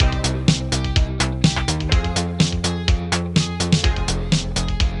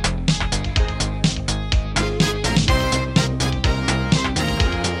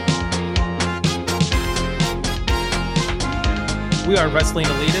Wrestling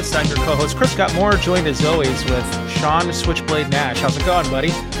Elitist. I'm your co-host, Chris Scott Moore, joined as always with Sean Switchblade Nash. How's it going,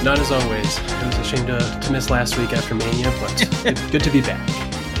 buddy? Not as always. It was a shame to miss last week after Mania, but good to be back.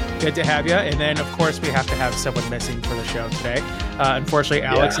 Good to have you. And then, of course, we have to have someone missing for the show today. Unfortunately,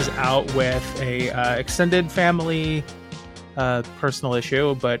 Alex is out with a extended family personal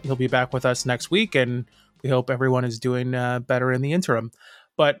issue, but he'll be back with us next week, and we hope everyone is doing better in the interim.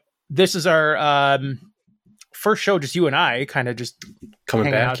 But this is our first show, just you and I, kind of just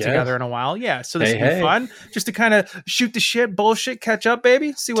hanging out together in a while. Yeah, so this will be fun, just to kind of shoot the shit, bullshit, catch up,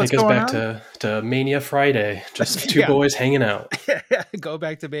 baby, see what's going on. Take us back to Mania Friday, just two boys hanging out. Go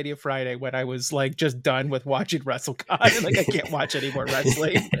back to Mania Friday when I was like just done with watching WrestleCon. Like I can't watch any more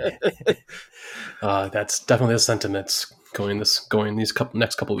wrestling. That's definitely the sentiments going these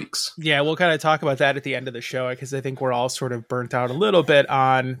next couple weeks. Yeah, we'll kind of talk about that at the end of the show, because I think we're all sort of burnt out a little bit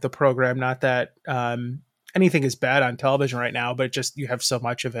on the program. Not that anything is bad on television right now, but just you have so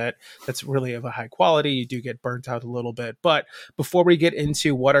much of it that's really of a high quality. You do get burnt out a little bit. But before we get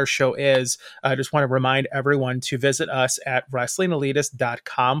into what our show is, I just want to remind everyone to visit us at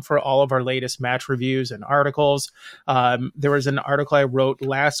WrestlingElitist.com for all of our latest match reviews and articles. There was an article I wrote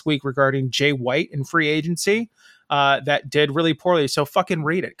last week regarding Jay White in free agency that did really poorly. So fucking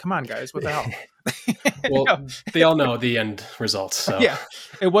read it. Come on, guys. What the hell? Well, they all know the end results. So. Yeah,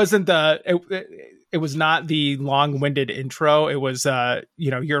 it wasn't it was not the long-winded intro. It was,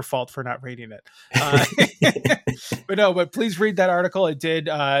 your fault for not reading it. But please read that article. It did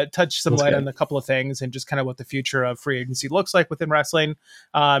touch some light on a couple of things and just kind of what the future of free agency looks like within wrestling.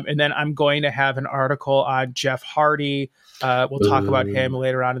 And then I'm going to have an article on Jeff Hardy. We'll talk about him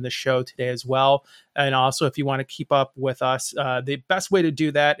later on in the show today as well. And also, if you want to keep up with us, the best way to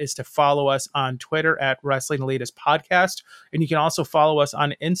do that is to follow us on Twitter at Wrestling Elitist Podcast. And you can also follow us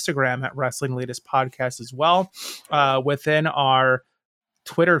on Instagram at Wrestling Elitist Podcast as well. Within our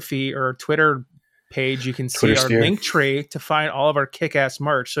Twitter feed or Twitter page, you can see our link tree to find all of our kick-ass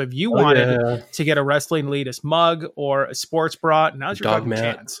merch. So if you wanted to get a Wrestling Elitist mug or a sports bra, now's your fucking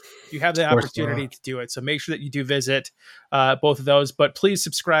chance. You have the opportunity to do it. So make sure that you do visit both of those. But please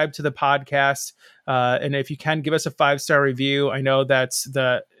subscribe to the podcast. And if you can, give us a 5-star review. I know that's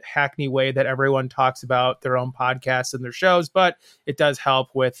the hackney way that everyone talks about their own podcasts and their shows, but it does help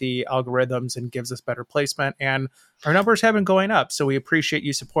with the algorithms and gives us better placement. And our numbers have been going up, so we appreciate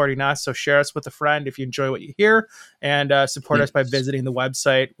you supporting us. So share us with a friend if you enjoy what you hear, and support us by visiting the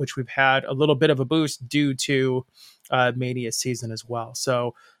website, which we've had a little bit of a boost due to Mania season as well.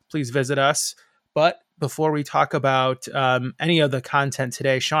 So please visit us. But before we talk about any of the content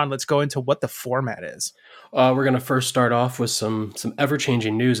today, Sean, let's go into what the format is. We're going to first start off with some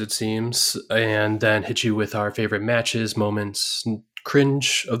ever-changing news, it seems, and then hit you with our favorite matches, moments,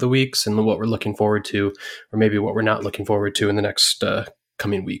 cringe of the weeks, and what we're looking forward to, or maybe what we're not looking forward to in the next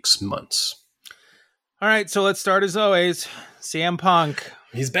coming weeks, months. All right, so let's start as always. CM Punk.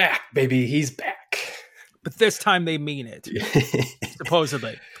 He's back, baby. He's back. But this time they mean it,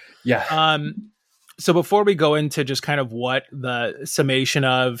 supposedly. Yeah. So before we go into just kind of what the summation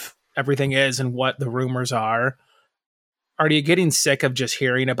of everything is and what the rumors are you getting sick of just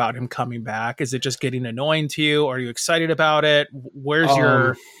hearing about him coming back? Is it just getting annoying to you? Are you excited about it? Where's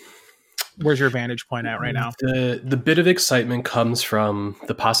your vantage point at right now? The bit of excitement comes from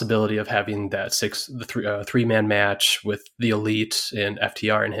the possibility of having that three-man match with the Elite and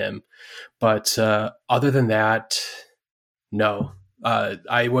FTR and him. But other than that, no.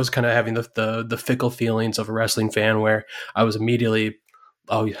 I was kind of having the fickle feelings of a wrestling fan where I was immediately,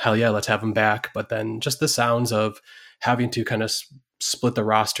 oh, hell yeah, let's have him back. But then just the sounds of having to kind of split the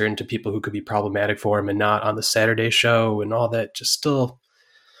roster into people who could be problematic for him and not on the Saturday show and all that just still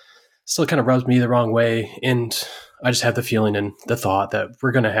kind of rubs me the wrong way. And I just have the feeling and the thought that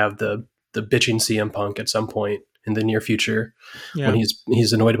we're going to have the bitching CM Punk at some point in the near future when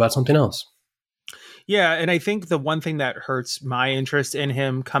he's annoyed about something else. Yeah, and I think the one thing that hurts my interest in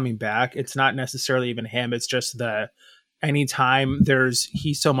him coming back, it's not necessarily even him, it's just anytime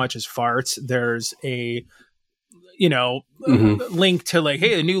he so much as farts, there's a link to like,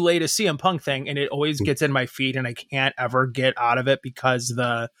 hey, the new latest CM Punk thing, and it always gets in my feed and I can't ever get out of it because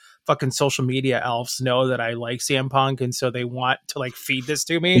the fucking social media elves know that I like CM Punk, and so they want to like feed this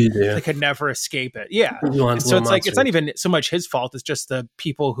to me. Yeah. They could never escape it. Yeah. So it's like, it's not even so much his fault, it's just the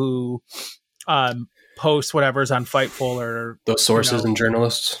people who post whatever's on Fightful or those sources and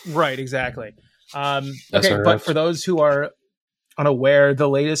journalists. Right, exactly. Okay, but for those who are unaware, the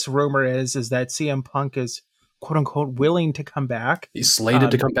latest rumor is that CM Punk is quote unquote willing to come back. He's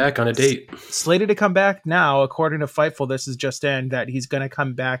slated to come back on a date. Slated to come back now, according to Fightful. This is just in that he's going to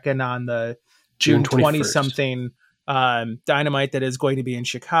come back in on the June 20 something Dynamite that is going to be in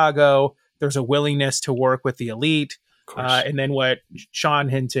Chicago. There's a willingness to work with the Elite. And then what Sean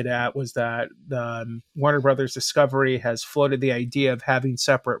hinted at was that Warner Brothers Discovery has floated the idea of having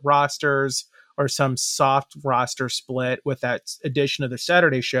separate rosters or some soft roster split with that edition of the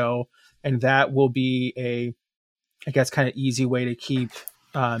Saturday show. And that will be a, I guess, kind of easy way to keep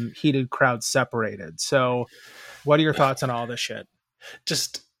heated crowds separated. So what are your thoughts on all this shit?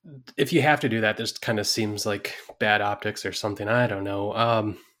 Just, if you have to do that, this kind of seems like bad optics or something. I don't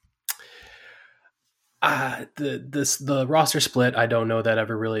know. The roster split, I don't know that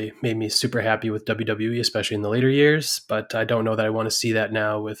ever really made me super happy with WWE, especially in the later years, but I don't know that I want to see that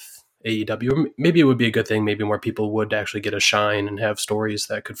now with AEW. Maybe it would be a good thing. Maybe more people would actually get a shine and have stories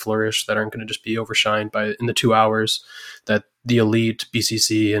that could flourish that aren't going to just be overshined by in the 2 hours that the Elite,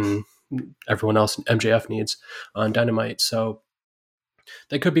 BCC, and everyone else, MJF, needs on Dynamite. So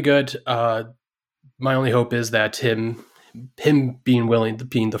that could be good. My only hope is that him being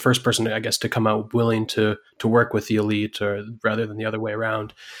the first person, I guess, to come out willing to work with the Elite, or rather than the other way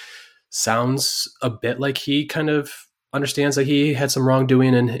around, sounds a bit like he kind of understands that he had some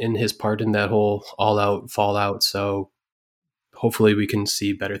wrongdoing in his part in that whole all-out fallout. So hopefully we can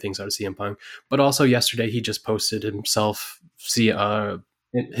see better things out of CM Punk. But also yesterday he just posted himself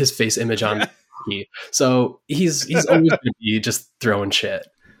his face image on hockey. So he's always going to be just throwing shit.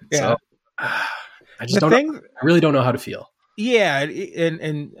 Yeah. So I just I really don't know how to feel. Yeah,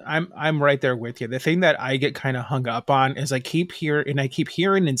 and I'm right there with you. The thing that I get kind of hung up on is I keep hearing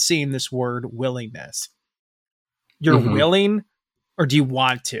and seeing this word willingness. You're willing, or do you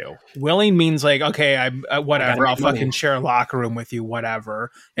want to? Willing means like, okay, I'm whatever. I'll fucking share a locker room with you, whatever.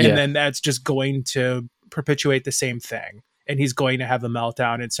 And then that's just going to perpetuate the same thing. And he's going to have a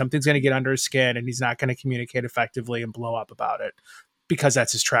meltdown, and something's going to get under his skin, and he's not going to communicate effectively and blow up about it because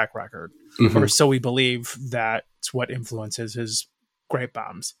that's his track record. Or so we believe that's what influences his great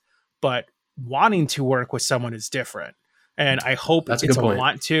bombs. But wanting to work with someone is different. And I hope it's a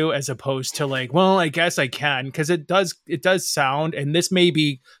want to, as opposed to like, well, I guess I can, because it does sound, and this may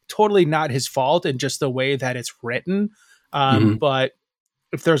be totally not his fault and just the way that it's written. But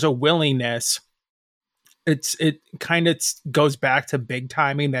if there's a willingness, it kind of goes back to big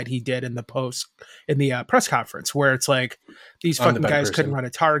timing that he did in the press conference, where it's like, these fucking guys couldn't run a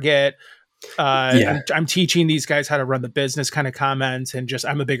target. I'm teaching these guys how to run the business kind of comments, and just,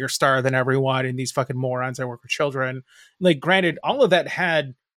 I'm a bigger star than everyone, and these fucking morons, I work with children. Like, granted, all of that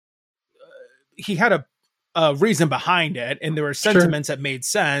he had a reason behind it, and there were sentiments that made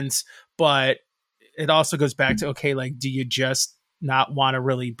sense, but it also goes back to, okay, like, do you just not want to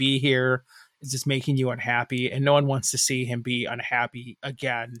really be here? Is this making you unhappy? And no one wants to see him be unhappy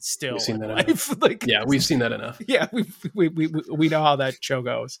again. Still, we've seen that enough. We've seen that enough. Yeah, we know how that show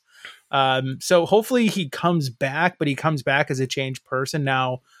goes. So hopefully he comes back, but he comes back as a changed person.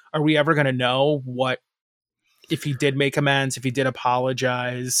 Now, are we ever going to know what, if he did make amends, if he did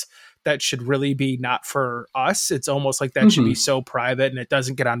apologize? That should really be not for us. It's almost like that should be so private, and it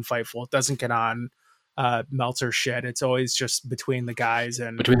doesn't get on Fightful. It doesn't get on Meltzer shit. It's always just between the guys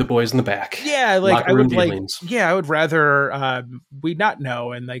and between the boys in the back. Yeah, like I would rather we not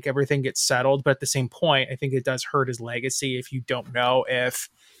know, and like everything gets settled. But at the same point, I think it does hurt his legacy if you don't know if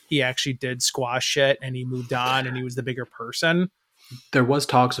he actually did squash shit and he moved on and he was the bigger person. There was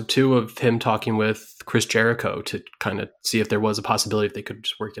talks of him talking with Chris Jericho to kind of see if there was a possibility if they could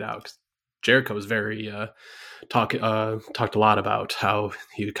just work it out. 'Cause Jericho was very talked a lot about how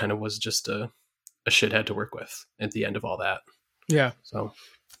he kind of was just a shithead to work with at the end of all that. Yeah. So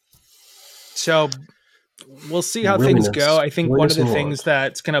we'll see how things go. I think one of the things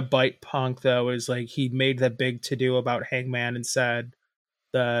that's going to bite Punk, though, is like he made that big to-do about Hangman and said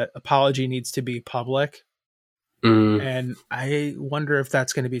the apology needs to be public. And I wonder if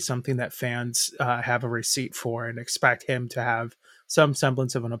that's going to be something that fans have a receipt for and expect him to have some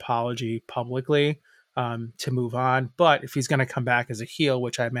semblance of an apology publicly to move on. But if he's going to come back as a heel,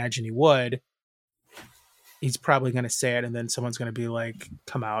 which I imagine he would, he's probably going to say it, and then someone's going to be like,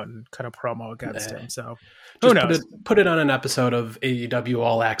 come out and cut a promo against him. So who knows? Put it on an episode of AEW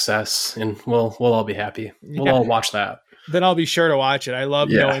All Access, and we'll all be happy. We'll all watch that. Then I'll be sure to watch it. I love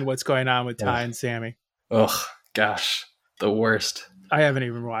knowing what's going on with Ty and Sammy. Ugh, gosh, the worst. I haven't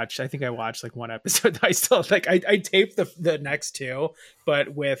even watched. I think I watched like one episode. I still like I taped the next two, but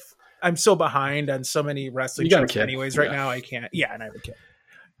I'm so behind on so many wrestling shows anyways right now. I can't. Yeah, and I have a kid.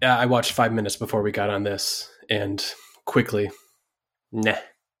 Yeah, I watched 5 minutes before we got on this, and quickly, nah.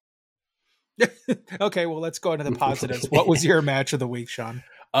 Okay, well, let's go into the positives. What was your match of the week, Sean?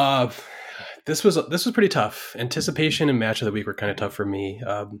 This was pretty tough. Anticipation and match of the week were kind of tough for me.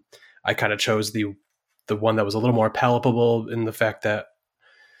 I kind of chose the the one that was a little more palpable in the fact that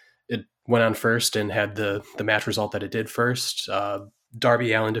it went on first and had the match result that it did first.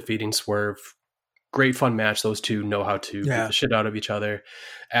 Darby Allin defeating Swerve. Great fun match. Those two know how to beat the shit out of each other.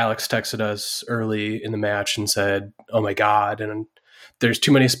 Alex texted us early in the match and said, "Oh my God." And there's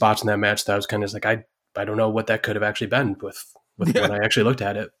too many spots in that match that I was kind of like, I don't know what that could have actually been with when I actually looked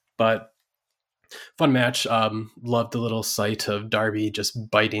at it. But fun match. Loved the little sight of Darby just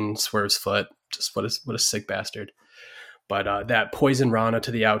biting Swerve's foot. Just what a sick bastard. But that poison Rana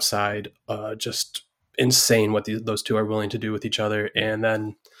to the outside, just insane what those two are willing to do with each other. And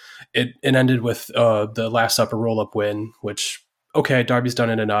then it ended with the Last Supper roll-up win, which, okay, Darby's done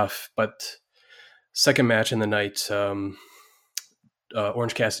it enough. But second match in the night,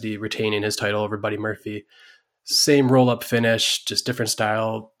 Orange Cassidy retaining his title over Buddy Murphy. Same roll-up finish, just different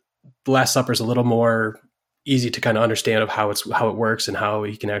style. The Last Supper's a little more easy to kind of understand of how it works and how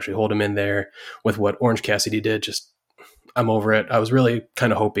he can actually hold him in there. With what Orange Cassidy did, just I'm over it. I was really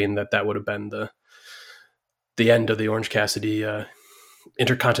kind of hoping that would have been the end of the Orange Cassidy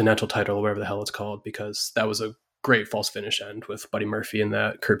Intercontinental title, or whatever the hell it's called, because that was a great false finish end with Buddy Murphy and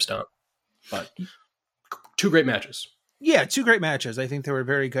that curb stomp. But two great matches. Yeah, two great matches. I think they were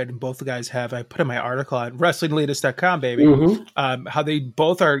very good, and both the guys have. I put in my article on WrestlingElitist.com, baby. How they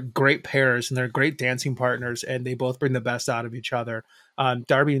both are great pairs, and they're great dancing partners, and they both bring the best out of each other.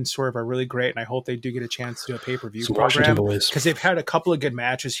 Darby and Swerve are really great, and I hope they do get a chance to do a pay-per-view program, because they've had a couple of good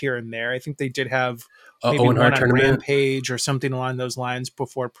matches here and there. I think they did have maybe Owen one Hart on tournament. Rampage or something along those lines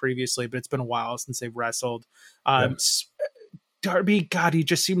before previously, but it's been a while since they've wrestled. Darby, God, he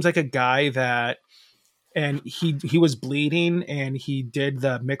just seems like a guy that. And he was bleeding, and he did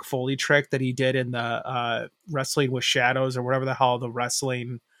the Mick Foley trick that he did in the Wrestling with Shadows, or whatever the hell the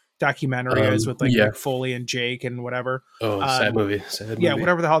wrestling documentary is, with like Mick Foley and Jake and whatever. Sad movie. Yeah,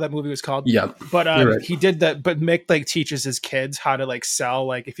 whatever the hell that movie was called. Yeah, but right. He did that. But Mick like teaches his kids how to like sell,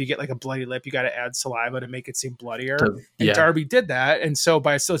 like if you get like a bloody lip, you got to add saliva to make it seem bloodier. And Darby did that, and so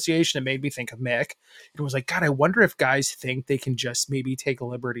by association, it made me think of Mick. It was like, God, I wonder if guys think they can just maybe take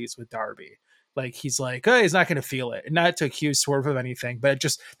liberties with Darby. Like he's like, oh, he's not going to feel it. And not to accuse Swerve of anything, but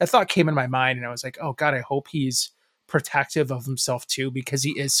that thought came in my mind, and I was like, oh God, I hope he's protective of himself too, because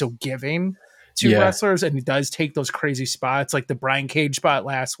he is so giving to wrestlers, and he does take those crazy spots, like the Brian Cage spot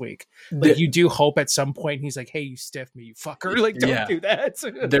last week. Like you do hope at some point he's like, hey, you stiff me, you fucker. Like, don't do that.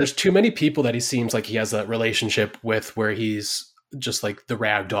 There's too many people that he seems like he has that relationship with, where he's just like the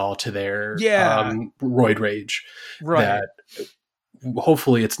rag doll to their roid rage. Right. That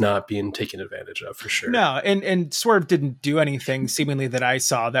hopefully it's not being taken advantage of, for sure. No, and Swerve didn't do anything seemingly that I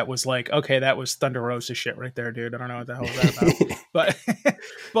saw that was like, okay, that was Thunder Rosa shit right there, dude. I don't know what the hell was that about.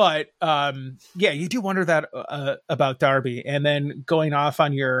 but yeah, you do wonder that about Darby. And then going off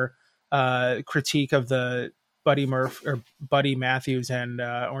on your critique of the Buddy Matthews and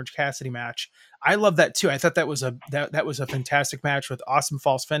Orange Cassidy match, I love that too. I thought that was a fantastic match with awesome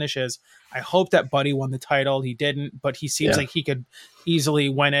false finishes. I hope that Buddy won the title. He didn't, but he seems like he could easily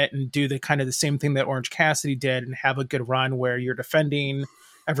win it and do the kind of the same thing that Orange Cassidy did and have a good run where you're defending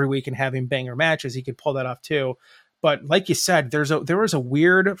every week and having banger matches. He could pull that off too. But like you said, there was a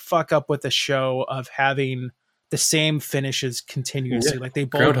weird fuck up with the show of having the same finishes continuously. Like they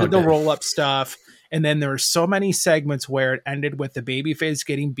both did the roll up stuff. And then there were so many segments where it ended with the babyface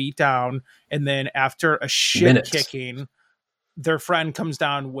getting beat down. And then after a shit kicking, their friend comes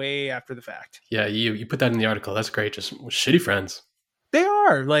down way after the fact. Yeah, you put that in the article. That's great. Just shitty friends. They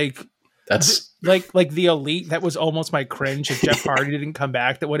are that's like the Elite. That was almost my cringe. If Jeff Hardy didn't come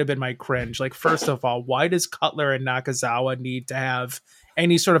back, that would have been my cringe. Like, first of all, why does Cutler and Nakazawa need to have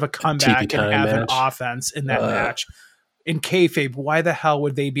any sort of a comeback and have an offense in that match? In kayfabe, why the hell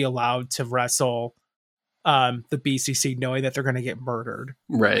would they be allowed to wrestle the BCC knowing that they're going to get murdered?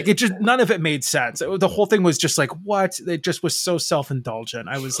 Right. Like, it just, none of it made sense. The whole thing was just like, what? It just was so self-indulgent.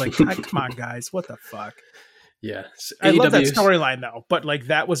 I was like, God, come on, guys, what the fuck? Yeah. I love that storyline though, but like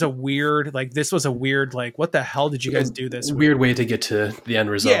that was a weird, like this was a weird, like what the hell did you guys do this weird way to get to the end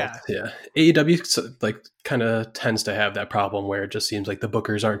result? Yeah. AEW like kind of tends to have that problem where it just seems like the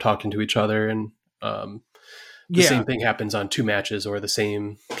bookers aren't talking to each other, and the same thing happens on two matches, or the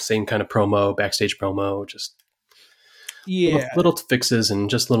same kind of promo, backstage promo, just little fixes and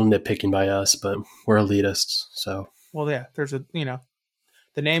just little nitpicking by us, but we're elitists. So, well, yeah, there's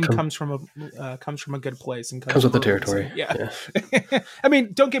the name comes from a good place and comes with the territory. Yeah. I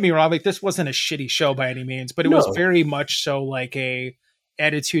mean, don't get me wrong. Like, this wasn't a shitty show by any means, but it was very much so like a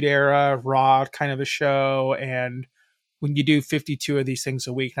Attitude Era Raw kind of a show. And when you do 52 of these things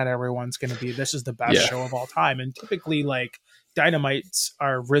a week, not everyone's going to be, this is the best show of all time. And typically, like, Dynamites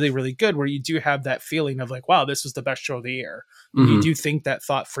are really, really good, where you do have that feeling of like, wow, this was the best show of the year. Mm-hmm. You do think that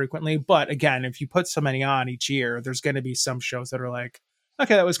thought frequently. But again, if you put so many on each year, there's going to be some shows that are like,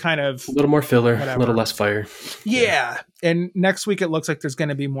 okay, that was kind of A little more filler, whatever. a little less fire. Yeah. And next week, it looks like there's going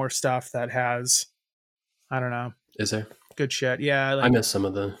to be more stuff that has, I don't know. Is there? Good shit. Yeah. I missed some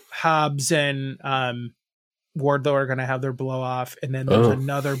of the Hobbs and Wardlow are going to have their blow off. And then there's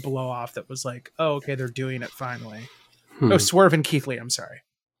another blow off that was like, oh, okay, they're doing it finally. Oh, Swerve and Keith Lee. I'm sorry.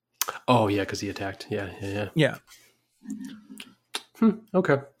 Oh, yeah, because he attacked. Yeah.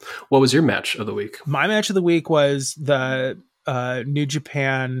 Okay. What was your match of the week? My match of the week was the New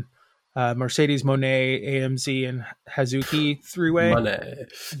Japan, Mercedes Moné, AMZ, and Hazuki three-way.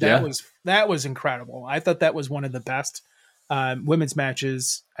 That was incredible. I thought that was one of the best women's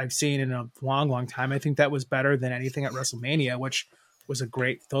matches I've seen in a long, long time. I think that was better than anything at WrestleMania, which was a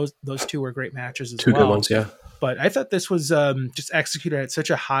great. Those two were great matches as well. Two good ones, yeah. But I thought this was just executed at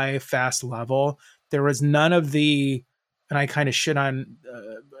such a high, fast level. There was none of the, and I kind of shit on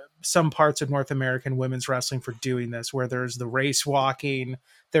some parts of North American women's wrestling for doing this, where there's the race walking,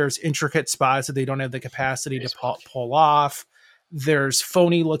 there's intricate spots that they don't have the capacity to pull off, there's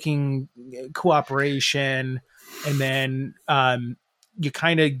phony looking cooperation, and then you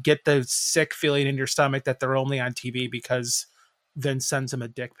kind of get the sick feeling in your stomach that they're only on TV because Vince sends them a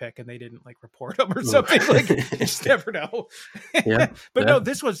dick pic and they didn't like report them or something. Like, you just never know. No,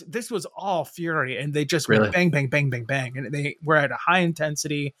 this was all fury, and they just went bang, bang, bang, bang, bang, and they were at a high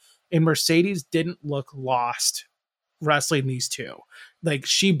intensity. And Mercedes didn't look lost wrestling these two. Like,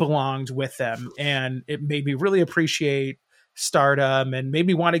 she belonged with them, and it made me really appreciate Stardom, and made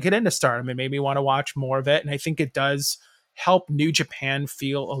me want to get into Stardom, and made me want to watch more of it. And I think it does help New Japan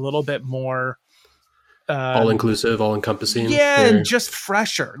feel a little bit more all-inclusive, all-encompassing. Yeah, and just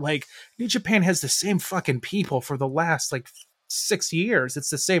fresher. Like, New Japan has the same fucking people for the last, like, 6 years.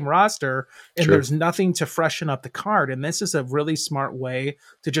 It's the same roster, and there's nothing to freshen up the card. And this is a really smart way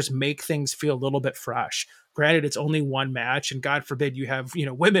to just make things feel a little bit fresh. Granted, it's only one match, and God forbid you have,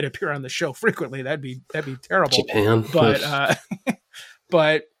 women appear on the show frequently. That'd be terrible. Japan. But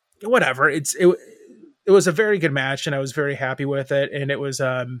but whatever. It was a very good match, and I was very happy with it. And it was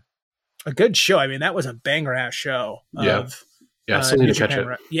a good show. I mean, that was a banger ass show. I still need to catch it.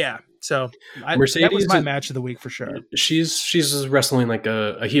 Yeah. So Mercedes, that was my match of the week for sure. She's wrestling like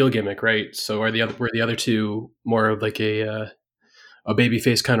a heel gimmick, right? So were the other two more of like a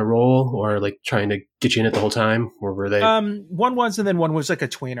babyface kind of role, or like trying to get you in it the whole time? Or were they? One was, and then one was like a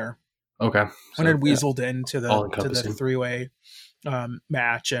tweener. Okay. One had weaseled into the three-way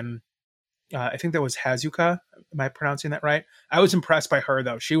match, and I think that was Hazuka. Am I pronouncing that right? I was impressed by her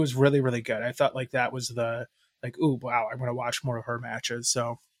though. She was really, really good. I thought like that was ooh, wow, I'm going to watch more of her matches.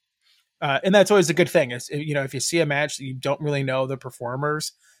 So, and that's always a good thing is, if you see a match that you don't really know the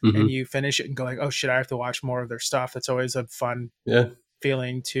performers and you finish it and go like, oh shit, I have to watch more of their stuff. That's always a fun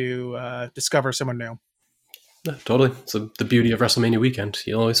feeling to discover someone new. Yeah, totally. So the beauty of WrestleMania weekend,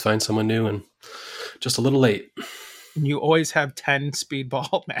 you'll always find someone new and just a little late. You always have 10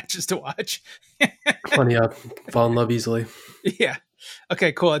 speedball matches to watch. Funny, I fall in love easily. Yeah.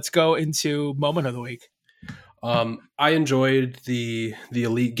 Okay, cool. Let's go into moment of the week. I enjoyed the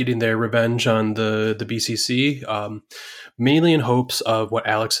Elite getting their revenge on the BCC, mainly in hopes of what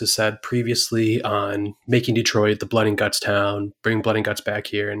Alex has said previously on making Detroit the blood and guts town, bring blood and guts back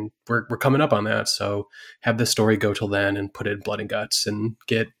here, and we're coming up on that. So have this story go till then and put it in blood and guts and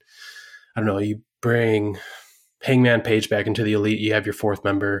get, I don't know, you bring Hangman Page back into the Elite, you have your fourth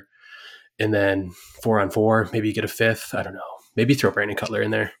member, and then 4-on-4, maybe you get a fifth. I don't know, maybe throw Brandon Cutler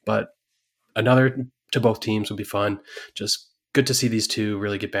in there, but another to both teams would be fun. Just good to see these two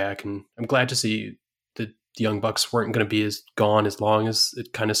really get back, and I'm glad to see the Young Bucks weren't going to be as gone as long as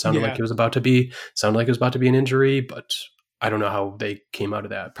it kind of sounded like it was about to be. Sounded like it was about to be an injury, but I don't know how they came out of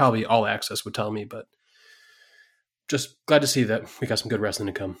that. Probably All Access would tell me, but just glad to see that we got some good wrestling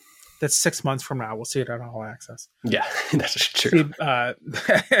to come. That's 6 months from now. We'll see it on All Access. Yeah, that's true.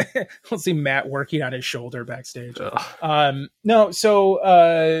 We'll see Matt working on his shoulder backstage. I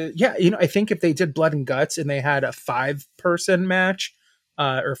think if they did blood and guts and they had a 5-person match,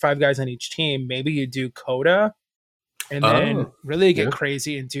 or 5 guys on each team, maybe you do Coda, and then really get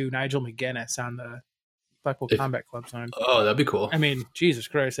crazy and do Nigel McGuinness on the Blackpool Combat Club side. Oh, that'd be cool. I mean, Jesus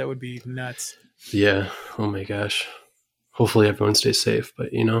Christ, that would be nuts. Yeah. Oh my gosh. Hopefully everyone stays safe,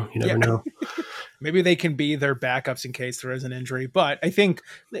 but you never know. Maybe they can be their backups in case there is an injury. But I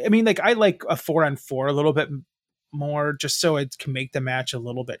like a 4-on-4 a little bit more, just so it can make the match a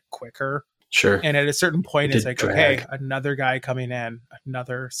little bit quicker. Sure. And at a certain point, it's like, drag. okay, another guy coming in,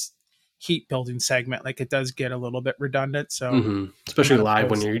 another heat building segment. Like it does get a little bit redundant. So especially live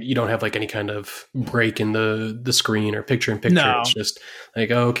when you don't have like any kind of break in the screen or picture in picture. No. It's just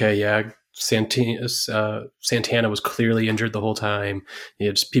like, oh, okay, yeah, Santana was clearly injured the whole time.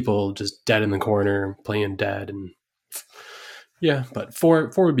 It's people just dead in the corner playing dead, and yeah, but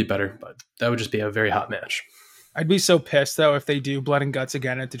four would be better, but that would just be a very hot match. I'd be so pissed though if they do Blood and Guts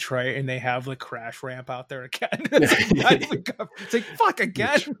again at Detroit and they have like Crash Ramp out there again. It's like fuck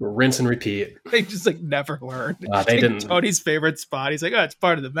again. Rinse and repeat. They just like never learn. They didn't. Tony's favorite spot. He's like, oh, it's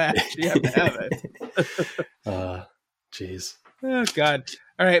part of the match. You have to have it. Jeez. Oh God.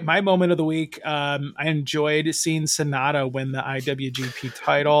 All right, my moment of the week. I enjoyed seeing Sonata win the IWGP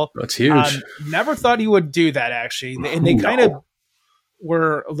title. That's huge. Never thought he would do that actually, and they kind of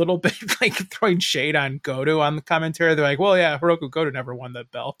were a little bit like throwing shade on Goto on the commentary. They're like, well, yeah, Hirooki Goto never won the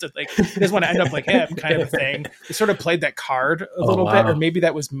belt. And like, he doesn't want to end up like him kind of a thing. They sort of played that card a little bit, or maybe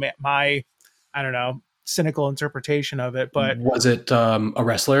that was my, I don't know, cynical interpretation of it. But was it a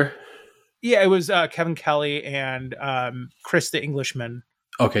wrestler? Yeah, it was Kevin Kelly and Chris the Englishman.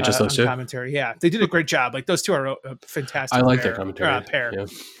 Okay, just those two. Commentary. Yeah, they did a great job. Like those two are a fantastic. I like their commentary. Pair. Yeah.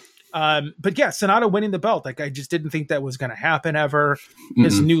 But yeah, Sonata winning the belt. Like I just didn't think that was going to happen ever.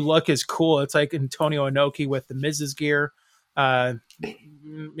 His new look is cool. It's like Antonio Inoki with the Miz's gear.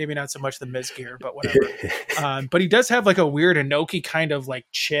 Maybe not so much the Miz gear, but whatever. But he does have like a weird Inoki kind of like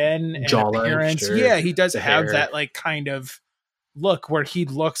chin and appearance. Sure. Yeah, he does have that like kind of look where he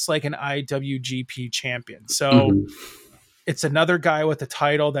looks like an IWGP champion. So it's another guy with a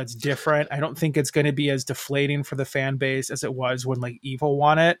title that's different. I don't think it's going to be as deflating for the fan base as it was when like Evil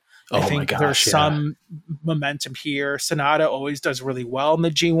won it. I think there's some momentum here. Sonata always does really well in the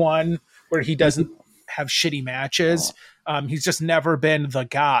G1 where he doesn't have shitty matches. He's just never been the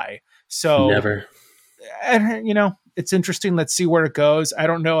guy. So never. And, you know, it's interesting. Let's see where it goes. I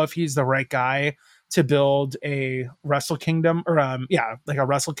don't know if he's the right guy to build a Wrestle Kingdom or like a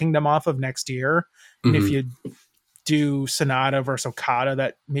Wrestle Kingdom off of next year. And if you do Sonata versus Okada,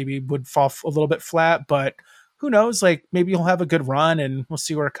 that maybe would fall a little bit flat, but who knows? Like maybe he'll have a good run and we'll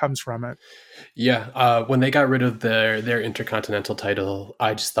see where it comes from it. Yeah. When they got rid of their Intercontinental title,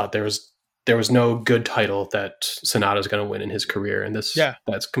 I just thought there was no good title that Sonata's going to win in his career. And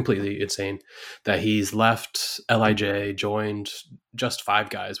that's completely insane that he's left LIJ, joined Just Five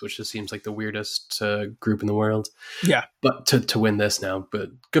Guys, which just seems like the weirdest group in the world. Yeah. But to win this now, but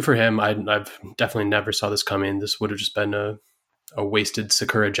good for him. I've definitely never saw this coming. This would have just been a wasted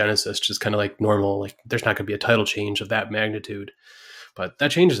Sakura Genesis, just kind of like normal. Like there's not going to be a title change of that magnitude, but that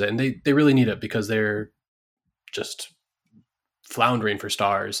changes it. And they really need it because they're just floundering for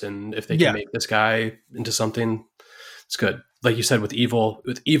stars, and if they can make this guy into something, it's good. Like you said, with Evil,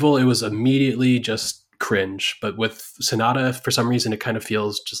 it was immediately just cringe, but with Sonata, for some reason, it kind of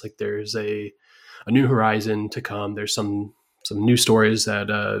feels just like there's a new horizon to come. There's some new stories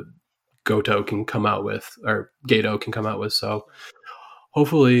that Gato can come out with. So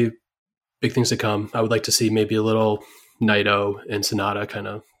hopefully big things to come. I would like to see maybe a little Naito and Sonata kind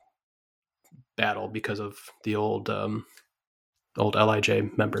of battle because of the old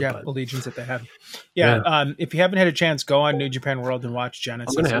LIJ member. Allegiance that they had. If you haven't had a chance, go on New Japan World and watch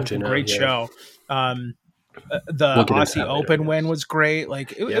Genesis. I'm gonna have to now. Great show. The Aussie Open win was great.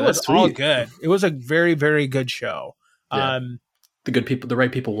 Like it was all good. It was a very, very good show. The good people, the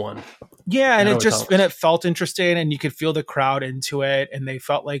right people won. Yeah, and it felt interesting, and you could feel the crowd into it, and they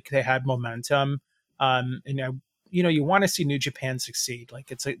felt like they had momentum. And you want to see New Japan succeed.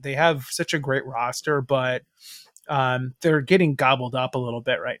 Like they have such a great roster, but they're getting gobbled up a little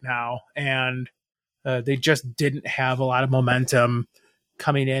bit right now, and they just didn't have a lot of momentum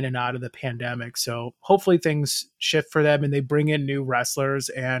coming in and out of the pandemic. So hopefully things shift for them and they bring in new wrestlers,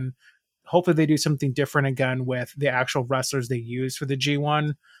 and hopefully they do something different again with the actual wrestlers they use for the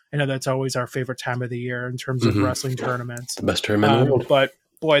G1. I know that's always our favorite time of the year in terms of wrestling tournaments. The best tournament in the world. But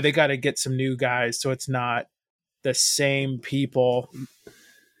boy, they got to get some new guys so it's not the same people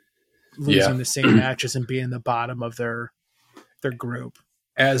losing the same matches and being the bottom of their group.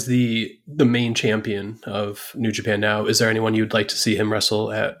 As the main champion of New Japan now, is there anyone you'd like to see him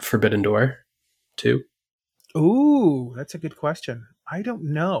wrestle at Forbidden Door too? Ooh, that's a good question. I don't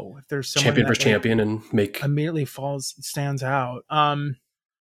know if there's someone champion versus champion and make immediately stands out.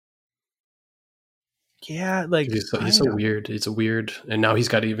 Yeah, like he's so weird. It's a weird, and now he's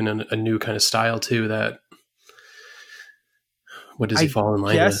got even a new kind of style too. That what does he fall in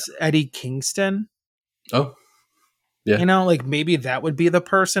line with? Yes, Eddie Kingston. Oh, yeah. Like maybe that would be the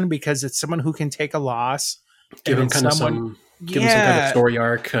person because it's someone who can take a loss. Give him some kind of story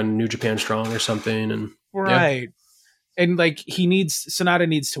arc on New Japan Strong or something, and right. and like Sonata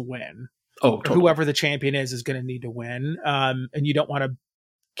needs to win. Oh, totally. Or whoever the champion is going to need to win. And you don't want to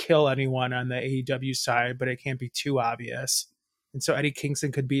kill anyone on the AEW side, but it can't be too obvious. And so Eddie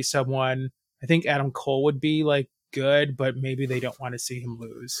Kingston could be someone. I think Adam Cole would be like good, but maybe they don't want to see him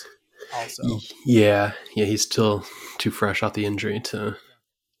lose. Also, yeah, he's still too fresh off the injury to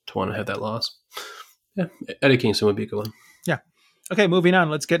want to have that loss. Yeah, Eddie Kingston would be a good one. Yeah. Okay, moving on.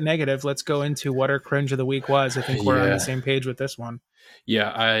 Let's get negative. Let's go into what our cringe of the week was. I think we're on the same page with this one.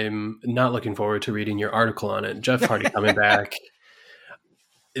 Yeah, I'm not looking forward to reading your article on it. Jeff Hardy coming back.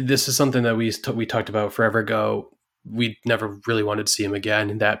 This is something that we talked about forever ago. We never really wanted to see him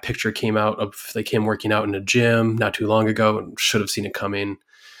again. That picture came out of like him working out in a gym not too long ago. Should have seen it coming.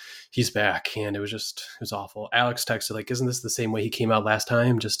 He's back, and it was awful. Alex texted like, "Isn't this the same way he came out last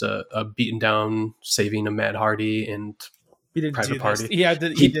time? Just a beaten down saving of Matt Hardy and Private Party." Yeah,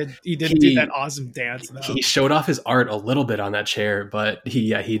 he did do that awesome dance. Though. He showed off his art a little bit on that chair, but he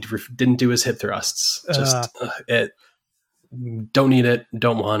didn't do his hip thrusts. Don't need it,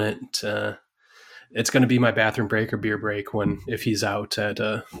 don't want it. It's going to be my bathroom break or beer break if he's out at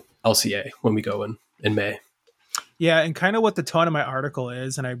LCA when we go in May. Yeah, and kind of what the tone of my article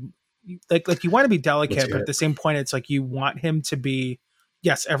is, and I like you want to be delicate, but at the same point, it's like you want him to be.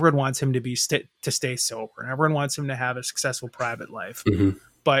 Yes, everyone wants him to be to stay sober, and everyone wants him to have a successful private life. Mm-hmm.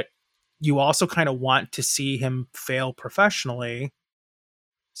 But you also kind of want to see him fail professionally,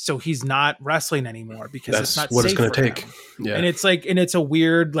 so he's not wrestling anymore because that's it's not what safe it's going to take. Him. Yeah, and it's a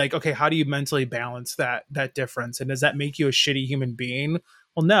weird like, okay, how do you mentally balance that difference, and does that make you a shitty human being?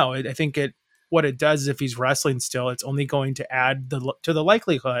 Well, no, I think what it does is if he's wrestling still, it's only going to add to the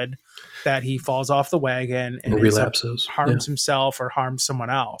likelihood that he falls off the wagon and relapses, harms himself or harms someone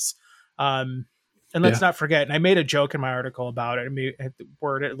else. And let's not forget, and I made a joke in my article about it. I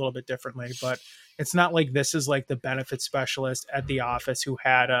word it a little bit differently, but it's not like this is like the benefit specialist at the office who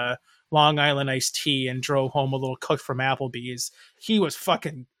had a Long Island iced tea and drove home a little cooked from Applebee's. He was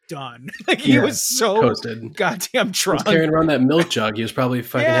fucking done. Like he was so toasted. Goddamn drunk. He was carrying around that milk jug. He was probably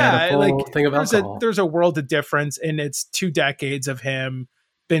fucking had a full thing of alcohol. There's a world of difference, and it's 2 decades of him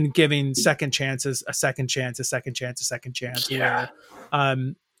been giving second chances, a second chance, a second chance, a second chance. Yeah.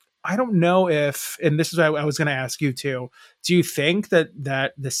 Where, I don't know if, and this is what I was going to ask you too. Do you think that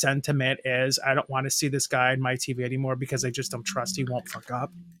the sentiment is, I don't want to see this guy in my TV anymore because I just don't trust he won't fuck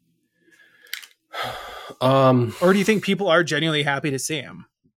up? Or do you think people are genuinely happy to see him?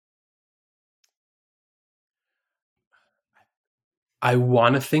 I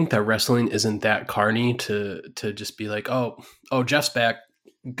want to think that wrestling isn't that carny to just be like, oh, Jeff's back.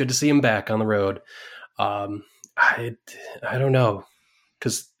 Good to see him back on the road. I don't know,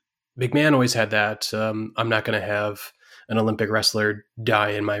 because McMahon always had that. I'm not going to have an Olympic wrestler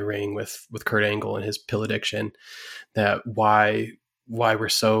die in my ring with Kurt Angle and his pill addiction. That why we're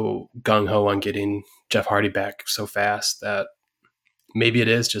so gung ho on getting Jeff Hardy back so fast. That maybe it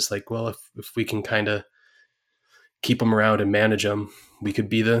is just like, well, if we can kind of keep him around and manage him, we could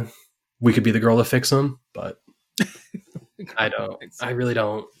be the girl to fix him. But I really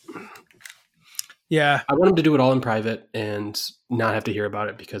don't. Yeah. I want him to do it all in private and not have to hear about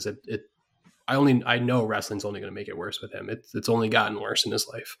it, because I know wrestling's only going to make it worse with him. It's only gotten worse in his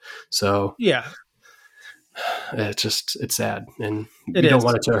life. So yeah, it's sad, and you don't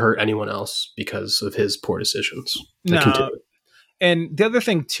want it to hurt anyone else because of his poor decisions. No. And the other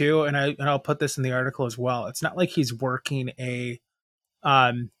thing too, and I'll put this in the article as well, it's not like he's working a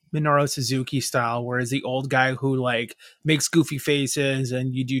Minoru Suzuki style, whereas the old guy who like makes goofy faces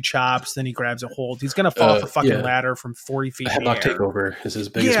and you do chops, then he grabs a hold. He's gonna fall off a fucking ladder from 40 feet. Headlock takeover is his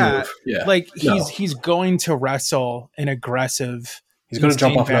biggest move. Yeah, like he's going to wrestle an aggressive. He's going to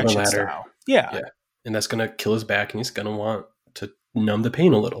jump off another ladder. Style. Yeah, and that's going to kill his back, and he's going to want to numb the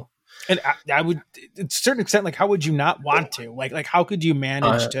pain a little. And I would, to a certain extent, like, how would you not want to? Like how could you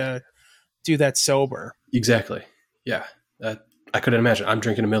manage to do that sober? Exactly. Yeah. I couldn't imagine. I'm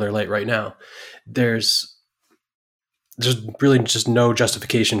drinking a Miller Lite right now. There's really just no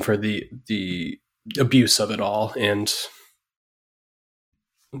justification for the abuse of it all. And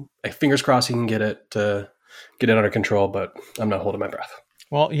fingers crossed he can get it under control, but I'm not holding my breath.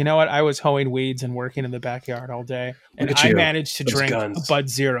 Well, you know what? I was hoeing weeds and working in the backyard all day, and I managed to drink a Bud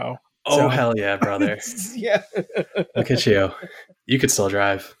Zero. Oh, so. Hell yeah, brother. Yeah. Look at you. You could still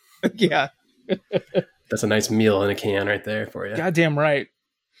drive. Yeah. That's a nice meal in a can right there for you. Goddamn right.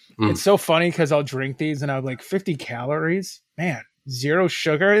 It's so funny because I'll drink these and I'm like 50 calories. Man, 0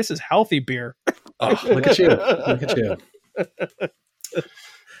 sugar. This is healthy beer. Oh, look at you. Look at you.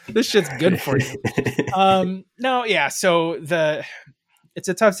 This shit's good for you. No, yeah. So it's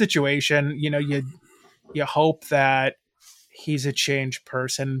a tough situation. You know, you hope that he's a changed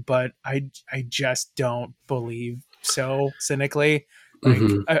person, but I just don't believe so cynically. Like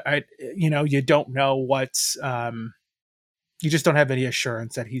I you don't know what's you just don't have any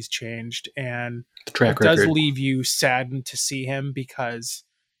assurance that he's changed, and The track it does record. leave you saddened to see him because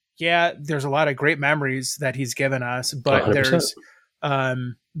there's a lot of great memories that he's given us, but 100%. there's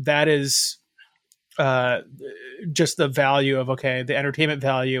that is just the value of the entertainment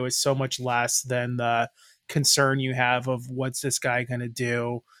value is so much less than the concern you have of what's this guy going to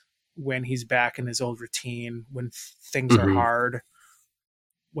do when he's back in his old routine, when things are hard.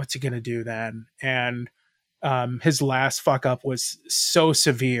 What's he going to do then? And his last fuck up was so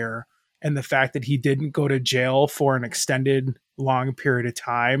severe, and the fact that he didn't go to jail for an extended long period of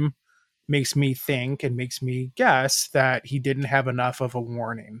time makes me think and makes me guess that he didn't have enough of a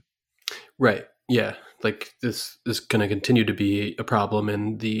warning. Right. Yeah. Like this is going to continue to be a problem,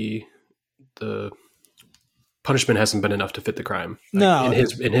 and the punishment hasn't been enough to fit the crime. No,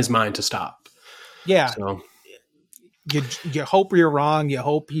 in his mind to stop. Yeah. So you hope you're wrong. You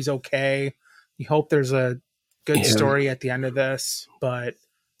hope he's okay. You hope there's a good story at the end of this, but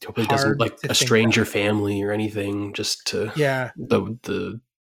hope he doesn't like estrange your family or anything. Just to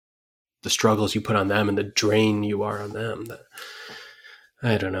the struggles you put on them and the drain you are on them.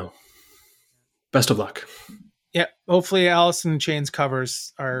 I don't know. Best of luck. Yeah, hopefully Alice in Chains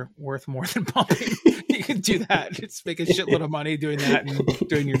covers are worth more than pumping. You can do that. Just make a shitload of money doing that and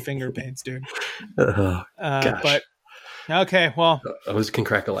doing your finger paints, dude. Gosh. But okay, well, I always can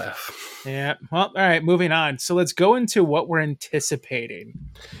crack a laugh. Yeah. Well, all right, moving on. So let's go into what we're anticipating.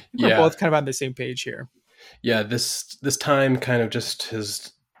 We're both kind of on the same page here. Yeah, this time kind of just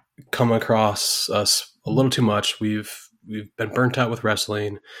has come across us a little too much. We've been burnt out with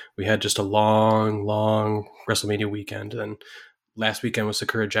wrestling. We had just a long WrestleMania weekend, and last weekend was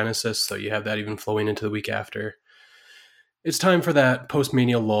Sakura Genesis, so you have that even flowing into the week after. It's time for that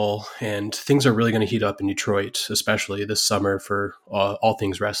post-Mania lull, and things are really going to heat up in Detroit, especially this summer for all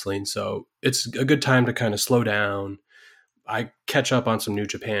things wrestling. So it's a good time to kind of slow down. I catch up on some New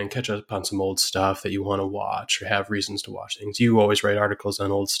Japan, catch up on some old stuff that you want to watch or have reasons to watch things. You always write articles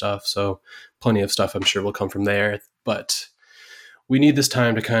on old stuff, so plenty of stuff I'm sure will come from there. But we need this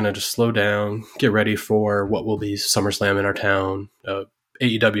time to kind of just slow down, get ready for what will be SummerSlam in our town,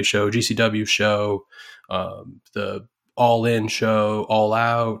 AEW show, GCW show, the All In show, All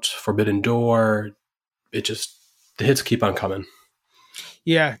Out, Forbidden Door. The hits keep on coming.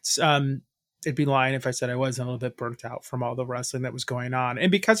 Yeah, it's it'd be lying if I said I wasn't a little bit burnt out from all the wrestling that was going on,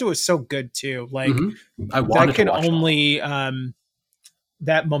 and because it was so good too. Like I wanted that can to watch only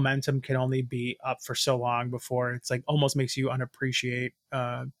that momentum can only be up for so long before it's like almost makes you unappreciate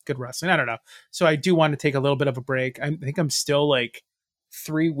good wrestling. I don't know. So I do want to take a little bit of a break. I think I'm still like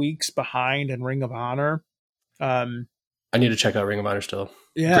 3 weeks behind in Ring of Honor. I need to check out Ring of Honor still.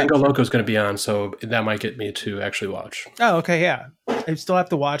 Yeah, Gringo Loco is going to be on, so that might get me to actually watch. Oh, okay, yeah. I still have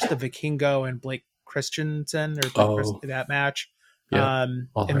to watch the Vikingo and Blake Christensen that match. Yeah,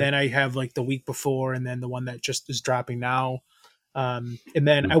 and then I have like the week before, and then the one that just is dropping now. And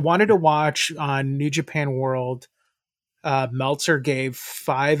then I wanted to watch on New Japan World. Meltzer gave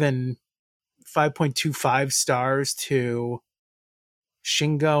 5.25 stars to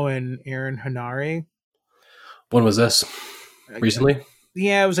Shingo and Aaron Hanari. When was this? Recently?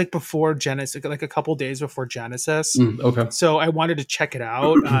 Yeah, it was like before Genesis, like a couple days before Genesis. Okay. So I wanted to check it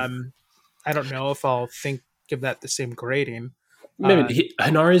out. I don't know if I'll give that the same grading. Maybe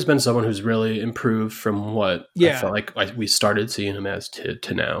Hanari's been someone who's really improved from what I felt like we started seeing him as to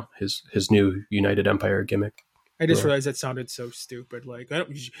now. His new United Empire gimmick. I just realized that sounded so stupid. Like I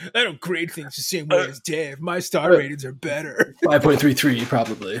don't grade things the same way as Dave. My star ratings are better. 5.33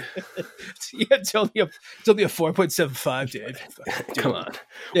 probably. Yeah, it's only a 4.75, Dave. Come on.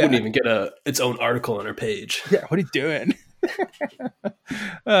 Yeah. Wouldn't even get its own article on our page. Yeah, what are you doing?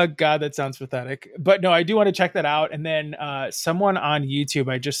 Oh God, that sounds pathetic. But no, I do want to check that out. And then someone on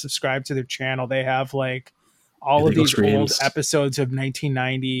YouTube, I just subscribed to their channel. They have like all of these old episodes of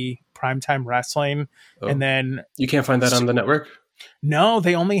 1990 primetime wrestling. And then you can't find that on the network? No,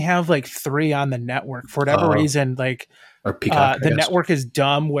 they only have like 3 on the network for whatever reason. Like or Peacock, the network is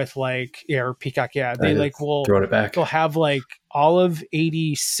dumb with like or Peacock. Yeah, they like will throwing it back. They'll have like all of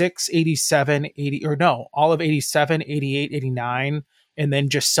 86, 87, 80 or no, all of 87, 88, 89. And then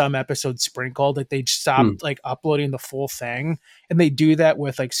just some episodes sprinkled. Like they stopped like uploading the full thing, and they do that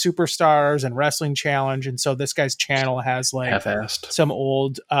with like Superstars and Wrestling Challenge. And so this guy's channel has like half-assed some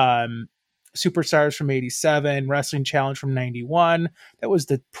old Superstars from 87, Wrestling Challenge from 91. That was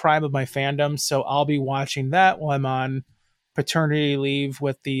the prime of my fandom. So I'll be watching that while I'm on paternity leave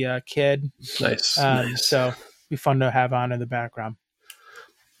with the kid. Nice. So Be fun to have on in the background.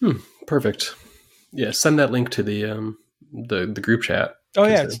 Perfect. Yeah, send that link to the group chat. Oh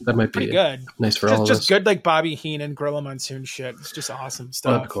yeah, that might be good. Nice for all of us. Just good, like Bobby Heenan, Gorilla Monsoon shit. It's just awesome stuff.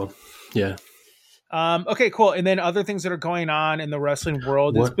 Oh, that'd be cool. Yeah. Okay, cool. And then other things that are going on in the wrestling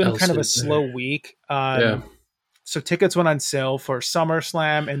world. It's been kind of a slow week. So tickets went on sale for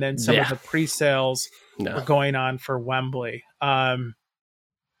SummerSlam, and then some of the pre-sales were going on for Wembley.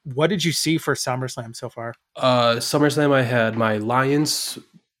 What did you see for SummerSlam so far? SummerSlam, I had my Lions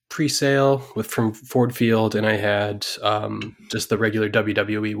pre-sale from Ford Field, and I had just the regular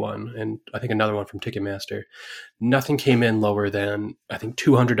WWE one, and I think another one from Ticketmaster. Nothing came in lower than I think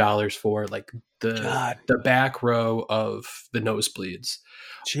 $200 for like the back row of the nosebleeds.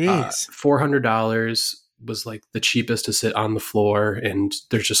 Jeez, $400 was like the cheapest to sit on the floor, and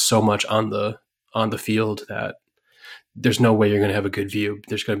there's just so much on the field that there's no way you're going to have a good view.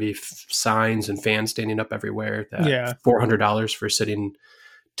 There's going to be signs and fans standing up everywhere. $400 for sitting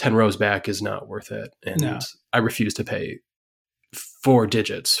 10 rows back is not worth it. And I refuse to pay 4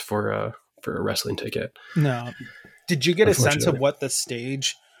 digits for a wrestling ticket. No. Did you get a sense of what the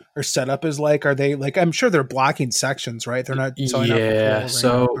stage or setup is like? Are they like, I'm sure they're blocking sections, right? They're not.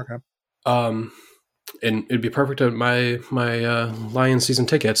 And it'd be perfect at my Lions season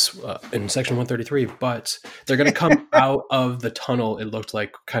tickets in section 133, but they're going to come out of the tunnel. It looked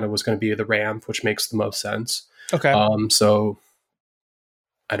like kind of was going to be the ramp, which makes the most sense. Okay. So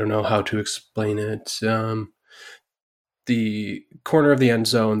I don't know how to explain it. The corner of the end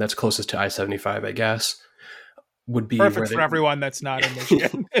zone that's closest to I-75, I guess, would be perfect for everyone that's not in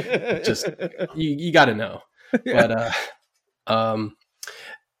Michigan. Just you got to know. Yeah. But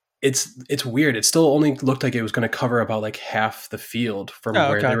it's weird. It still only looked like it was going to cover about like half the field from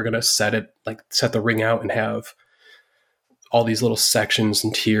where they were going to set the ring out and have all these little sections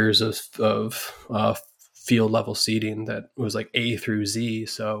and tiers of field level seating that was like A through Z.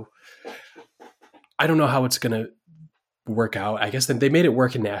 So I don't know how it's going to work out. I guess they made it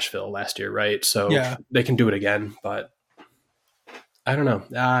work in Nashville last year, right? So they can do it again, but I don't know.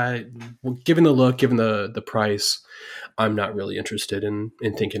 Given the look, given the price, I'm not really interested in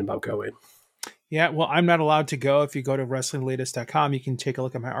thinking about going. Yeah, well, I'm not allowed to go. If you go to WrestlingLatest.com, you can take a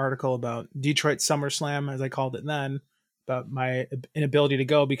look at my article about Detroit SummerSlam, as I called it then, about my inability to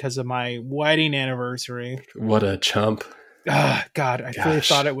go because of my wedding anniversary. What a chump. God, I really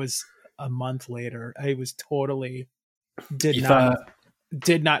thought it was a month later. I was totally did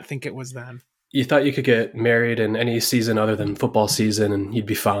not think it was then. You thought you could get married in any season other than football season and you'd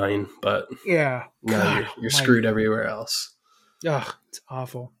be fine, but yeah, now you're screwed everywhere else. Ugh, it's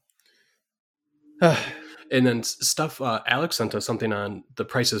awful. And then stuff, Alex sent us something on the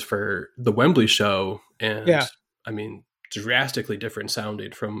prices for the Wembley show, and I mean, drastically different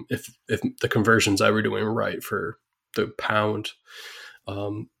sounding from if the conversions I were doing right for the pound.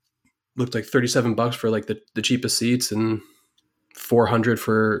 Looked like $37 for like the cheapest seats and $400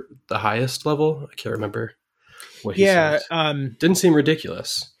 for the highest level. I can't remember what he said. Didn't seem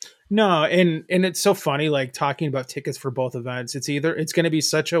ridiculous. No, and it's so funny, like talking about tickets for both events. It's going to be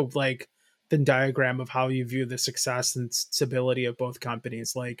such a like Venn diagram of how you view the success and stability of both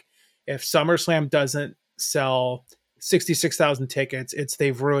companies. Like if SummerSlam doesn't sell 66,000 tickets,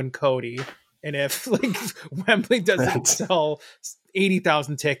 they've ruined Cody. And if like Wembley doesn't sell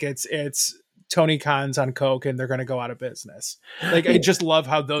 80,000 tickets, it's Tony Khan's on coke and they're going to go out of business. Like, I just love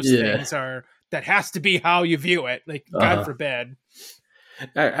how those things are. That has to be how you view it. Like, God forbid.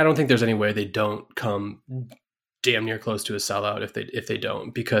 I don't think there's any way they don't come damn near close to a sellout if they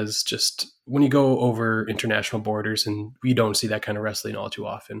don't, because just when you go over international borders and we don't see that kind of wrestling all too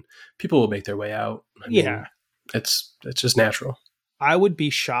often, people will make their way out. I mean, it's just natural. I would be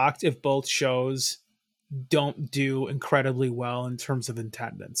shocked if both shows don't do incredibly well in terms of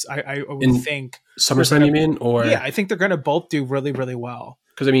attendance. I would think SummerSlam, you mean? Or I think they're going to both do really, really well.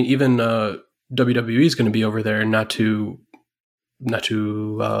 Because I mean, even WWE is going to be over there not too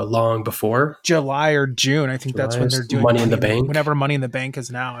long before July or June. I think that's when they're doing Money in the Bank. Whenever Money in the Bank is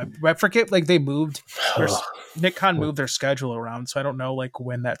now. I forget. Like they moved. Nick Khan moved their schedule around, so I don't know like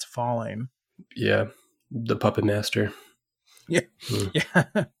when that's falling. Yeah, the Puppet Master. Yeah,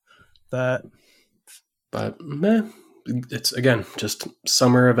 that. But it's again just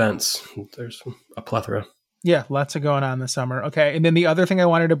summer events. There's a plethora. Yeah, lots of going on this summer. Okay, and then the other thing I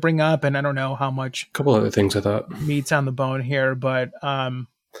wanted to bring up, and I don't know how much. A couple other things I thought meat's on the bone here, but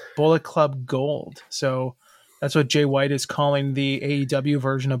Bullet Club Gold. So that's what Jay White is calling the AEW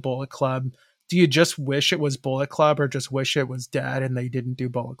version of Bullet Club. Do you just wish it was Bullet Club, or just wish it was dead and they didn't do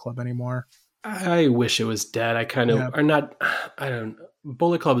Bullet Club anymore? I wish it was dead. I kind of are not. I don't.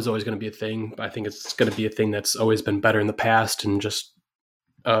 Bullet Club is always going to be a thing. I think it's going to be a thing that's always been better in the past, and just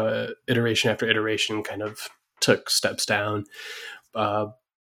iteration after iteration kind of took steps down.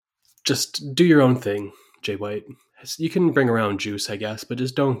 Just do your own thing, Jay White. You can bring around Juice, I guess, but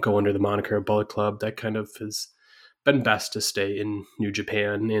just don't go under the moniker of Bullet Club. That kind of has been best to stay in New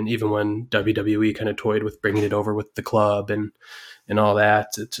Japan. And even when WWE kind of toyed with bringing it over with the club and all that,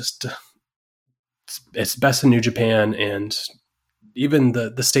 it's best in New Japan. And even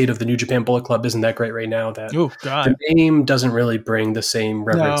the state of the New Japan Bullet Club isn't that great right now. That the name doesn't really bring the same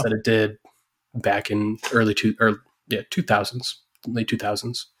reverence that it did back in 2000s, late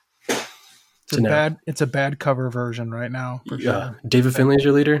 2000s. It's a bad cover version right now. For sure. David Finlay is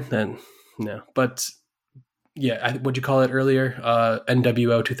your leader? Then no, but yeah, what'd you call it earlier?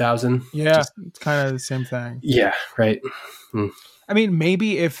 NWO 2000. Yeah, it's kind of the same thing. Yeah, right. I mean,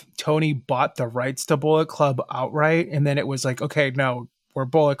 maybe if Tony bought the rights to Bullet Club outright, and then it was like, okay, no, we're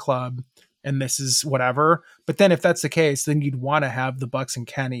Bullet Club, and this is whatever. But then, if that's the case, then you'd want to have the Bucks and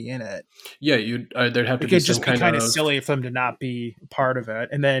Kenny in it. Yeah, there'd have to be some kind of silly for them to not be part of it,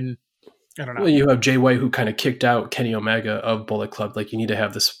 and then. I don't know. Well, you have Jay White who kind of kicked out Kenny Omega of Bullet Club. Like, you need to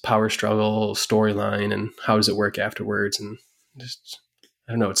have this power struggle storyline, and how does it work afterwards? And just,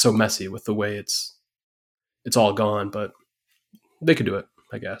 I don't know. It's so messy with the way it's all gone, but they could do it,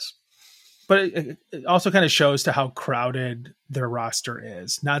 I guess. But it also kind of shows to how crowded their roster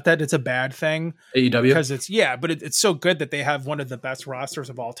is. Not that it's a bad thing. AEW? Because it's so good that they have one of the best rosters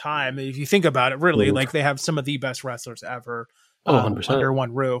of all time. If you think about it, really, like they have some of the best wrestlers ever. 100%. Under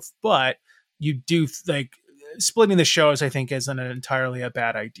one roof, but you do like splitting the shows, I think, isn't entirely a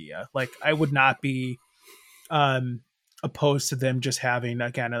bad idea. Like, I would not be opposed to them just having,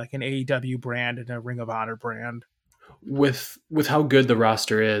 again, like an AEW brand and a Ring of Honor brand. With how good the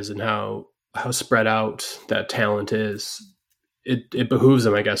roster is and how spread out that talent is, it behooves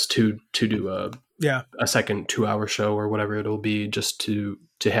them, I guess, to do a second 2-hour show or whatever it'll be, just to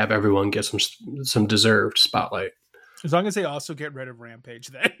have everyone get some deserved spotlight. As long as they also get rid of Rampage,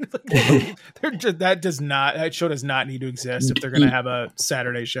 then that show does not need to exist if they're going to have a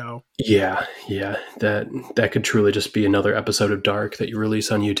Saturday show. Yeah, that could truly just be another episode of Dark that you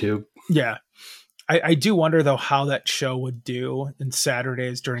release on YouTube. Yeah, I do wonder though how that show would do in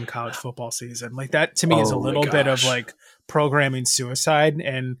Saturdays during college football season. Like, that to me is a little bit of like programming suicide,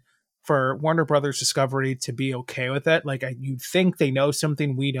 and for Warner Brothers Discovery to be okay with it, like you'd think they know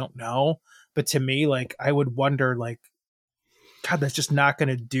something we don't know. But to me, like, I would wonder, like, God, that's just not going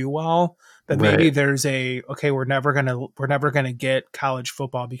to do well. But maybe there's we're never gonna get college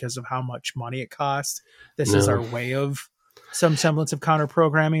football because of how much money it costs. This is our way of some semblance of counter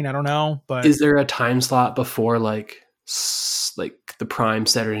programming. I don't know, but is there a time slot before like the prime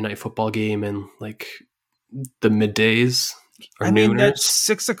Saturday Night Football game and like the middays? I mean, that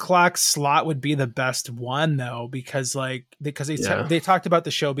 6 o'clock slot would be the best one though, because they talked about the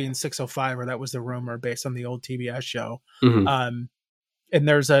show being 6:05, or that was the rumor based on the old TBS show. Mm-hmm. And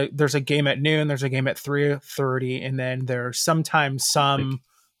there's a game at noon, there's a game at 3:30, and then there's sometimes some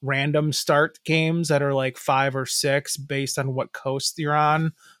random start games that are like 5 or 6 based on what coast you're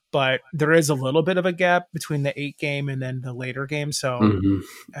on. But there is a little bit of a gap between the 8 game and then the later game, so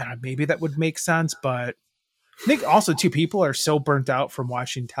maybe that would make sense, but. I think also too, people are so burnt out from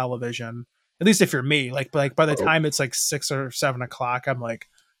watching television. At least if you're me, like by the time it's like 6 or 7 o'clock, I'm like,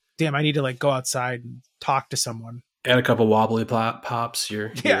 damn, I need to like go outside and talk to someone. Add a couple wobbly pops. You're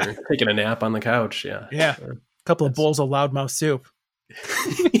taking a nap on the couch. Yeah. A couple of bowls of loudmouth soup.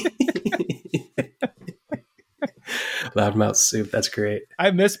 Loudmouth soup. That's great.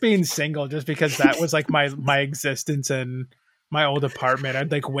 I miss being single just because that was like my existence in my old apartment.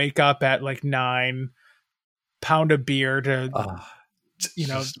 I'd like wake up at like 9. Pound of beer to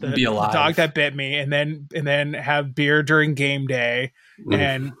be alive. Dog that bit me, and then have beer during game day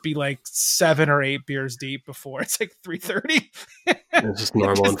and be like 7 or 8 beers deep before it's like 3:30. It's just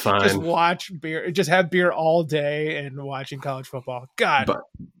normal and fine. Just watch beer, just have beer all day and watching college football. God, but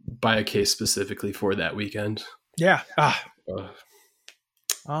buy a case specifically for that weekend. Yeah.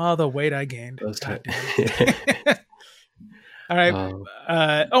 The weight I gained. All right.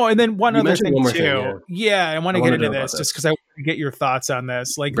 And then one other thing too. Yeah, I want to get into this just because I want to get your thoughts on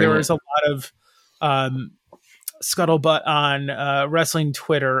this. Like, there was a lot of scuttlebutt on wrestling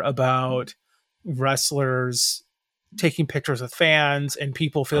Twitter about wrestlers taking pictures with fans and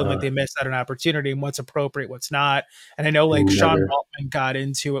people feeling like they missed out an opportunity and what's appropriate, what's not. And I know like Sean Waltman got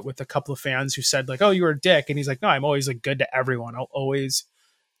into it with a couple of fans who said like, "Oh, you were a dick," and he's like, "No, I'm always like good to everyone. I'll always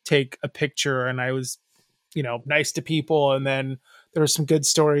take a picture," and I was, nice to people. And then there were some good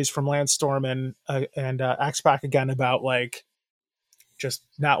stories from Lance Storm and X-Pac again about like just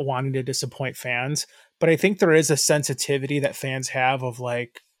not wanting to disappoint fans. But I think there is a sensitivity that fans have of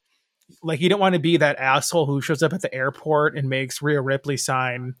like you don't want to be that asshole who shows up at the airport and makes Rhea Ripley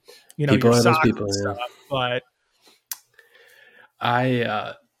sign, people your are those socks people, and yeah. stuff. But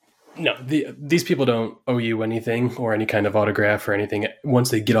no, these people don't owe you anything or any kind of autograph or anything.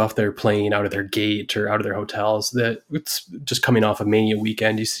 Once they get off their plane, out of their gate or out of their hotels, that it's just coming off of Mania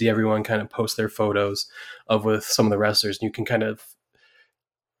weekend. You see everyone kind of post their photos of with some of the wrestlers, and you can kind of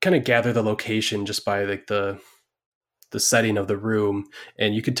gather the location just by like the setting of the room,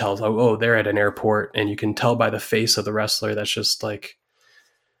 and you could tell, oh, they're at an airport, and you can tell by the face of the wrestler that's just like,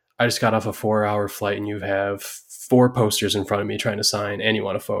 I just got off a 4-hour flight and you have 4 posters in front of me trying to sign and you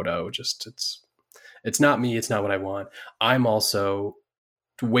want a photo. Just it's not me. It's not what I want. I'm also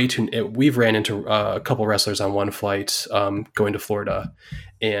way too, we've ran into a couple wrestlers on one flight going to Florida,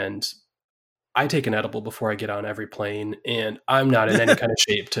 and I take an edible before I get on every plane, and I'm not in any kind of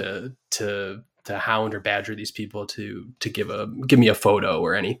shape to hound or badger these people to give me a photo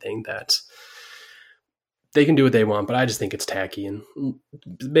or anything. That they can do what they want, but I just think it's tacky. And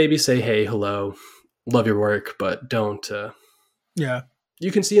maybe say, hey, hello, love your work, but don't. Yeah,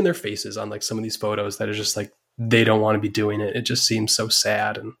 you can see in their faces on like some of these photos that are just like they don't want to be doing it. It just seems so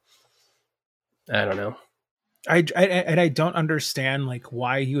sad, and I don't know. I don't understand like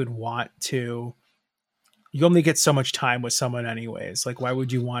why you would want to. You only get so much time with someone anyways. Like, why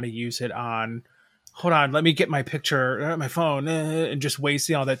would you want to use it on, hold on, let me get my picture, my phone, and just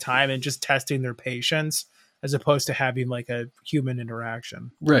wasting all that time and just testing their patience as opposed to having like a human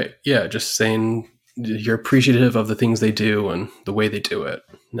interaction. Right. Yeah. Just saying you're appreciative of the things they do and the way they do it,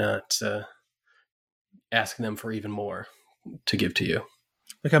 not asking them for even more to give to you.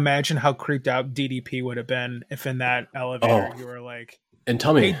 Like, imagine how creeped out DDP would have been if in that elevator you were like, and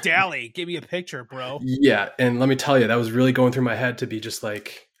tell me, hey, Dally, give me a picture, bro. Yeah. And let me tell you, that was really going through my head to be just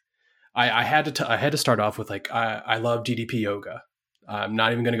like, I had to start off with like, I love DDP yoga. I'm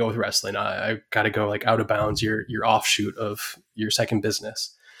not even going to go with wrestling. I got to go like out of bounds, your offshoot of your second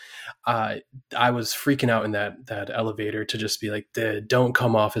business. I was freaking out in that elevator to just be like, don't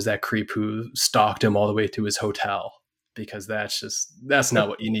come off as that creep who stalked him all the way to his hotel, because that's not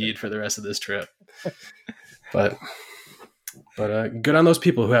what you need for the rest of this trip. But good on those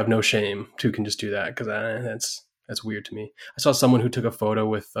people who have no shame, who can just do that, because that's weird to me. I saw someone who took a photo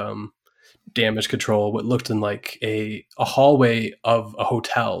with Damage Control, what looked in like a hallway of a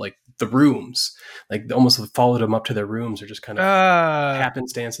hotel, like the rooms, like almost followed them up to their rooms, or just kind of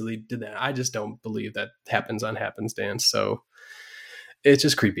happenstancely did that. I just don't believe that happens on happenstance. So it's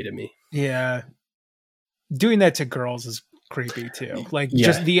just creepy to me. Yeah. Doing that to girls is creepy too. Like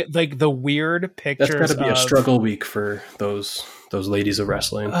just the weird pictures. That's got to be a struggle week for those ladies of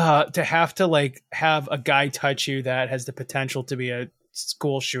wrestling. To have to like have a guy touch you that has the potential to be a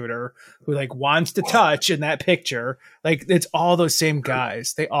school shooter who like wants to touch in that picture. Like, it's all those same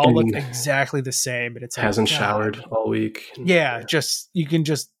guys. They all look exactly the same, but it's like, hasn't showered all week. Yeah,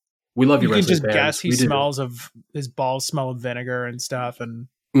 we love you. You can just fans. guess his balls smell of vinegar and stuff. And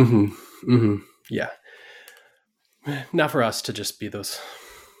yeah, not for us to just be those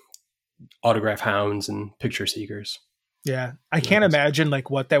autograph hounds and picture seekers. Yeah, I can't imagine like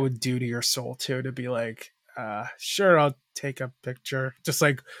what that would do to your soul too, to be like, sure, I'll take a picture. Just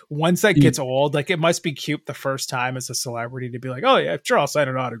like once that gets old, like it must be cute the first time as a celebrity to be like, oh yeah, sure, I'll sign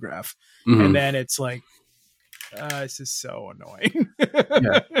an autograph. And then it's like, this is so annoying.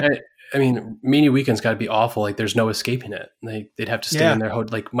 Yeah. I mean, Mania weekend's got to be awful. Like, there's no escaping it. They'd have to stay in their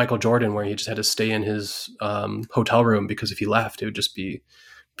like Michael Jordan, where he just had to stay in his hotel room, because if he left, it would just be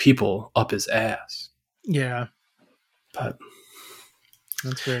people up his ass. Yeah. But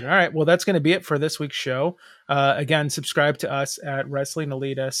that's weird. All right. Well, that's going to be it for this week's show. Again, subscribe to us at Wrestling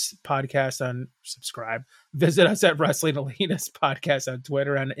Elitist Podcast on subscribe. Visit us at Wrestling Elitist Podcast on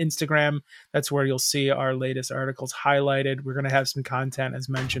Twitter and Instagram. That's where you'll see our latest articles highlighted. We're going to have some content, as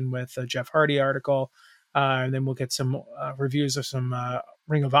mentioned, with a Jeff Hardy article. And then we'll get some reviews of some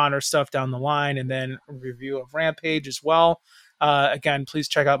Ring of Honor stuff down the line, and then a review of Rampage as well. Again, please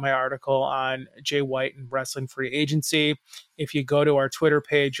check out my article on Jay White and Wrestling Free Agency. If you go to our Twitter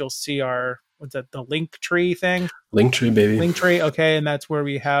page, you'll see the Linktree thing? Linktree, baby. Linktree, okay. And that's where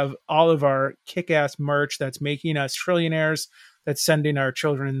we have all of our kick-ass merch that's making us trillionaires, that's sending our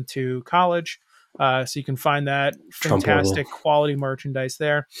children to college. So you can find that fantastic quality merchandise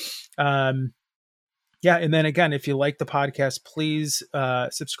there. Yeah, and then again, if you like the podcast, please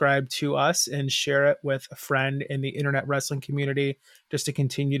subscribe to us and share it with a friend in the internet wrestling community, just to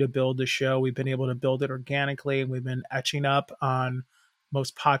continue to build the show. We've been able to build it organically, and we've been etching up on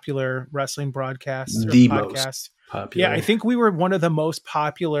most popular wrestling broadcasts or podcasts. popular. Yeah, I think we were one of the most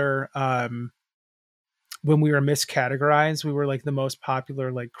popular when we were miscategorized. We were like the most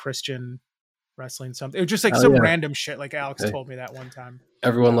popular like Christian wrestling something. It was just like some random shit. Like Alex told me that one time.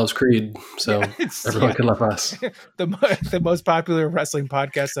 Everyone loves Creed, so everyone can love us. The most popular wrestling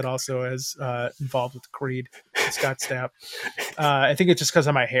podcast that also is involved with Creed, Scott Stapp. I think it's just because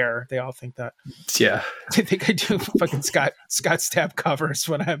of my hair. They all think that. Yeah, I think I do fucking Scott Stapp covers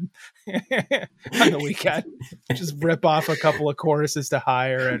when I'm on the weekend. Just rip off a couple of choruses to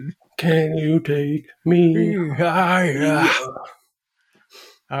higher and. Can you take me higher?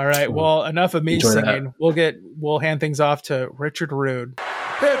 All right. Well, enough of me singing. We'll hand things off to Richard Rude.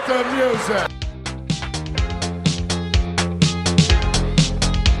 Hit the music.